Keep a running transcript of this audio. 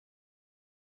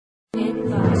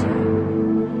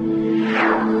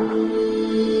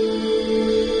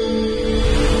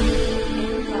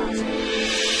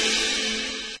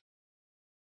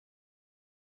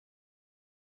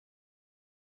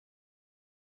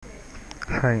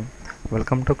Hi,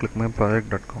 welcome to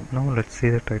clickmyproject.com. Now let's see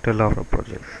the title of our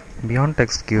project. Beyond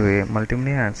Text QA,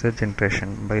 Multimedia Answer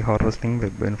Generation by Harvesting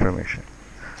Web Information.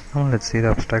 Now let's see the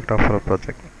abstract of our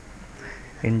project.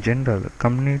 In general,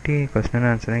 community question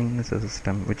answering is a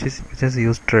system which is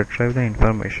used to retrieve the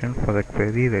information for the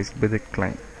query raised by the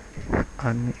client.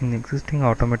 And in existing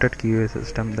automated QA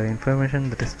system, the information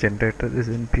that is generated is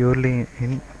purely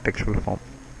in textual form,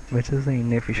 which is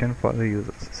inefficient for the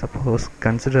users. Suppose,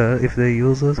 consider if the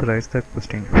users raise the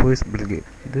question, who is Bill Gates?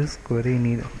 This query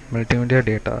needs multimedia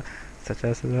data such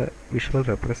as the visual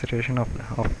representation of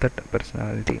that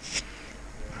personality.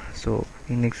 So,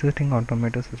 in existing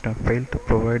automated system failed to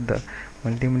provide the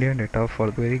multimedia data for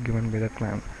the query given by the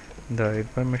client. The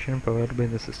information provided by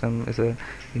the system is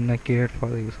inaccurate for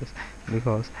the users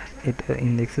because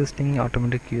in the existing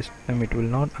automatic queue system it will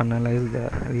not analyze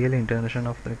the real intention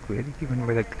of the query given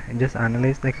by the client. Just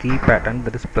analyze the key pattern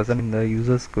that is present in the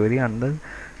user's query and then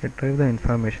retrieve the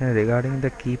information regarding the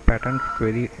key pattern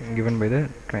query given by the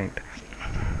client.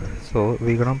 So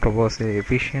we're gonna propose a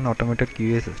efficient automated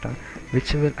QA system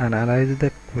which will analyze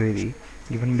the query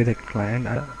given by the client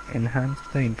and enhance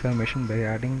the information by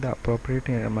adding the appropriate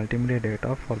multimedia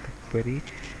data for the query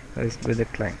raised by the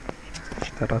client.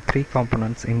 There are three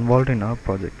components involved in our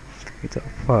project. It's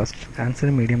first,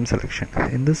 answer medium selection.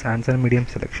 In this answer medium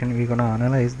selection, we're gonna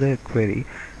analyze the query,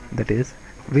 that is,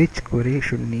 which query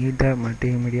should need the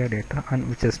multimedia data and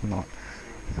which is not.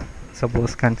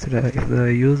 Suppose, consider if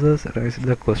the users raise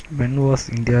the question, when was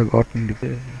India got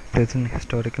independent, present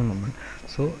historical moment.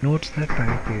 So notes the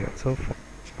time period. So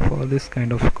for this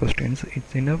kind of questions,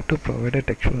 it's enough to provide a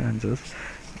textual answers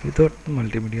without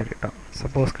multimedia data.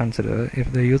 Suppose, consider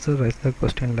if the user raise the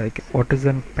question like, what is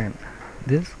a pen?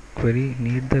 This query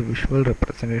need the visual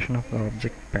representation of the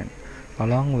object pen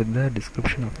along with the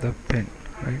description of the pen,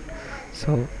 right?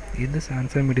 So in this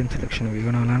answer medium selection, we're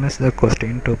going to analyze the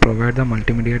question to provide the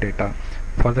multimedia data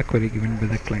for the query given by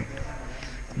the client.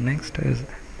 Next is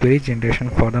query generation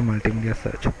for the multimedia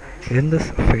search. In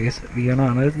this phase, we are going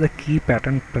to analyze the key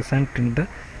pattern present in the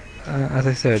as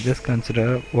I said, just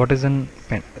consider what is a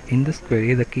pen. In this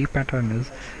query, the key pattern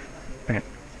is pen.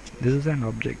 This is an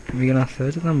object. We are going to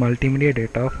search the multimedia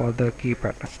data for the key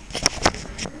pattern.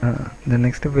 The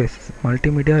next phase is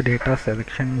multimedia data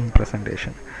selection and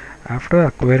presentation. After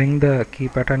acquiring the key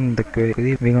pattern in the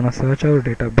query, we're gonna search our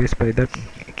database by the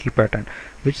key pattern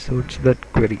which suits that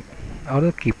query or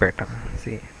the key pattern.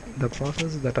 See, the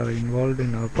process that are involved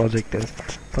in our project is,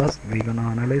 first we're gonna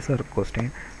analyze our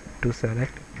question to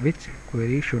select which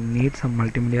query should need some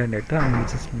multimedia data and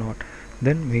which is not.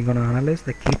 Then we're gonna analyze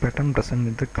the key pattern present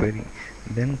in the query.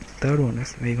 Then third one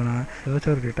is we're gonna search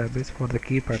our database for the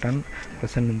key pattern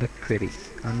present in the query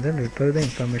and then retrieve the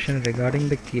information regarding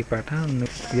the key pattern.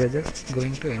 We are just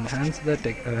going to enhance the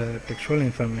textual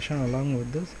information along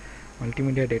with this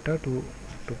multimedia data to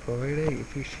provide a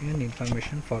efficient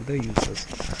information for the users.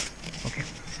 Okay,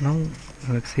 now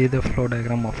let's see the flow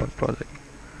diagram of our project.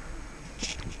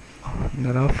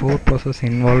 There are four processes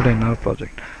involved in our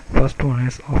project. First one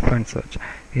is offline search.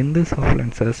 In this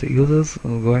offline search, users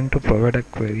are going to provide a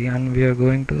query and we are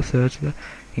going to search the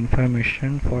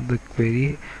information for the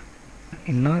query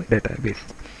in our database.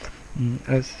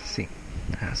 Let's see.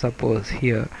 Suppose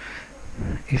here,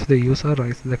 if the user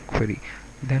writes the query,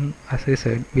 then as I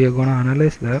said, we are going to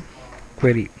analyze the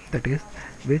query, that is,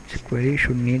 which query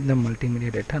should need the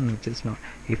multimedia data and which is not.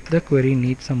 If the query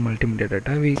needs some multimedia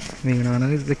data, we're going to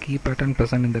analyze the key pattern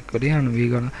present in the query and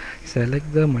we're going to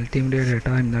select the multimedia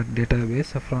data in that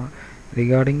database from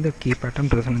regarding the key pattern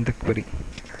present in the query.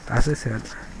 As I said,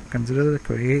 consider the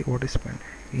query what is pen.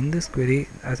 In this query,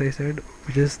 as I said,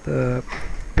 which is the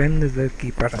pen is the key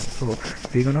pattern. So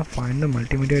we're going to find the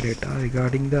multimedia data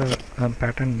regarding the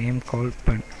pattern name called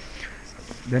pen.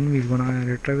 Then we're gonna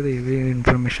retrieve the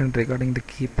information regarding the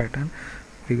key pattern.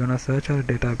 We're gonna search our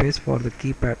database for the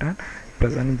key pattern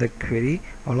present in the query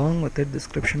along with the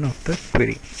description of the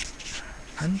query,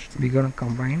 and we're gonna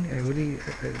combine every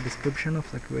description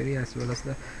of the query as well as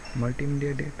the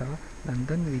multimedia data, and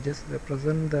then we just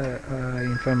represent the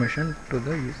information to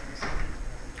the users.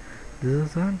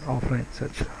 This is an offline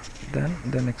search. Then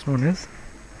the next one is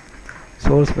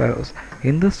source warehouse.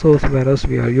 In the source warehouse,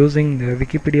 we are using the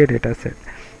Wikipedia dataset,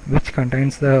 which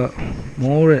contains the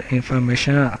more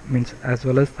information, means as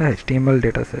well as the HTML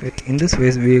dataset. In this way,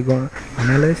 we are going to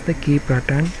analyze the key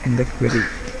pattern in the query.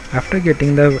 After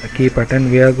getting the key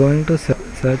pattern, we are going to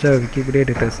search our Wikipedia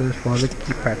dataset for the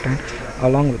key pattern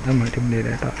along with the multimedia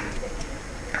data.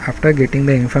 After getting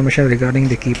the information regarding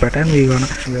the key pattern, we are going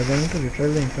to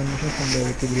retrieve the information from the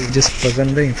Wikipedia, just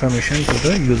present the information to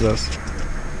the users.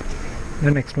 The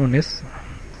next one is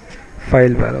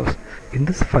file warehouse. In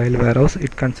this file warehouse,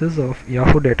 it consists of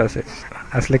Yahoo dataset.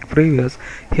 As like previous,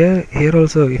 here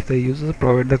also, if the user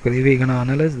provide the query, we are gonna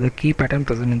analyze the key pattern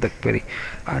present in the query,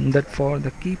 and that for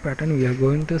the key pattern, we are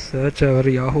going to search our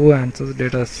Yahoo Answers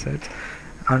dataset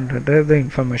and retrieve the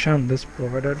information on this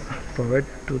provide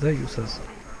to the users.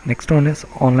 Next one is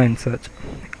online search.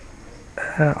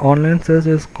 Online search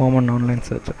is common online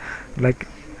search. Like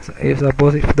if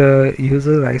suppose if the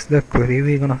user writes the query,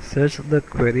 we're gonna search the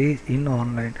query in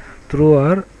online through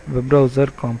our web browser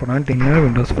component in our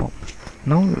Windows form.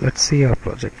 Now let's see our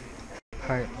project.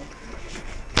 Hi,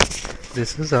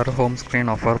 this is our home screen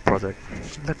of our project.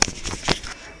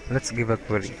 Let's give a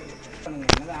query.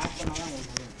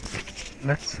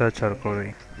 Let's search our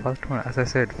query. First one, as I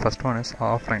said, first one is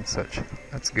offline search.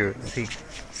 Let's give it. See,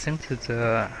 since it's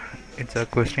a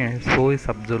question is who is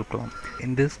Abdul Kalam.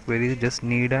 In this query, just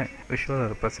need a visual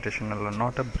representation,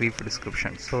 not a brief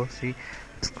description. So see,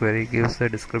 this query gives a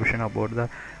description about the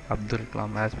Abdul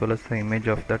Kalam as well as the image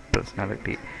of that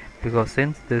personality. Because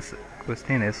since this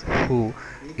question is who,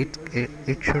 it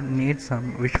should need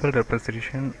some visual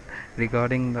representation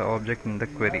regarding the object in the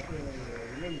query.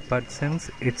 But since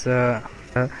it's a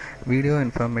video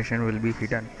information will be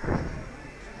hidden,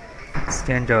 let's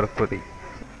change our query.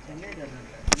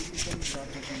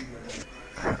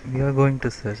 We are going to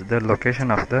search the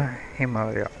location of the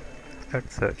Himalaya.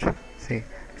 Let's search. See,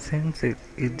 since it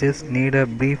just need a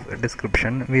brief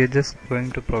description, we are just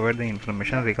going to provide the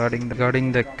information regarding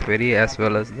the query as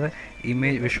well as the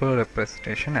image visual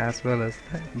representation as well as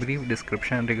the brief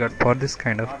description regard. For this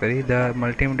kind of query, the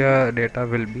multimedia data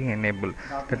will be enabled.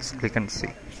 Let's click and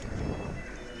see.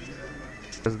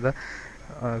 This is the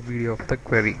video of the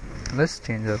query. Let's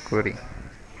change our query.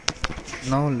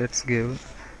 Now let's give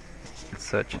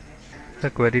search. The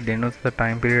query denotes the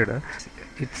time period.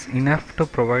 It's enough to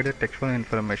provide a textual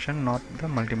information, not the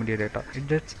multimedia data. It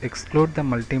just exclude the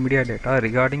multimedia data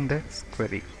regarding the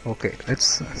query. Okay,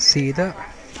 let's see the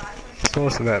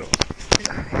source warehouse.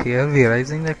 Here we are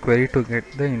raising the query to get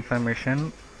the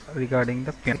information regarding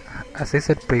the piano. As I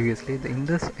said previously, in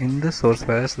this source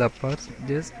warehouse, the parts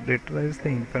just retrieves the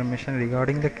information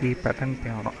regarding the key pattern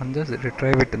piano and just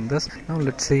retrieve it in this. Now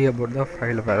let's see about the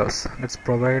file warehouse. Let's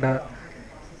provide a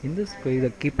in this query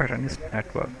the key pattern is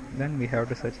network. Then we have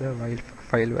to search the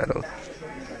file warehouse.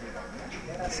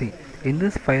 See, in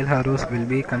this file warehouse will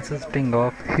be consisting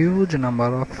of huge number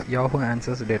of Yahoo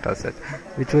Answers datasets,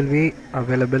 which will be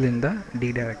available in the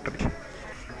D directory.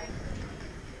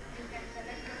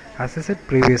 As I said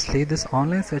previously, this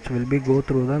online search will be go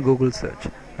through the Google search,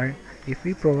 right? If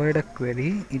we provide a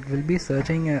query, it will be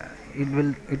searching. It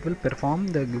will perform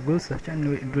the Google search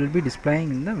and it will be displaying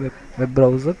in the web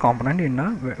browser component in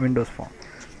a Windows form.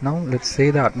 Now let's say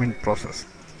the admin process.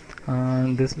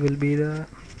 This will be the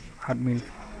admin.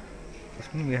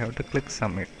 We have to click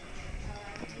submit.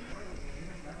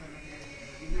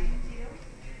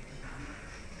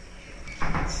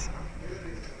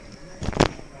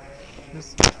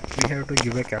 We have to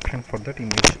give a caption for that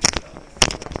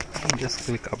image. Just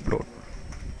click upload.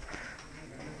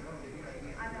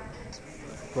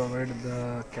 Provide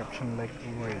the caption like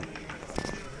while.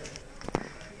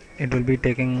 It will be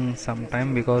taking some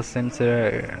time because since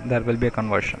there will be a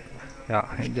conversion.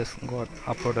 Yeah, it just got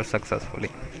uploaded successfully.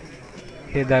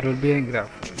 Here there will be a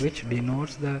graph which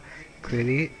denotes the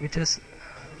query which is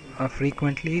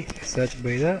frequently searched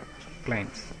by the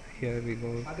clients. Here we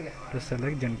go to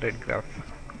select generate graph.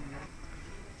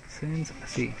 Since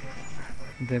see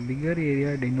the bigger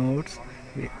area denotes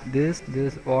this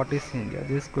what is India.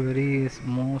 This query is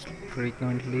most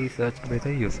frequently searched by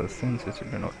the users. Since it's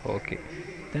denote okay,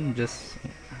 then just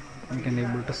we can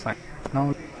able to sign.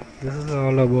 Now this is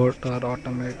all about our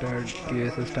automated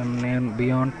QA system named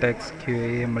Beyond Text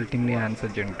QA Multimedia Answer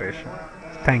Generation.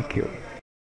 Thank you.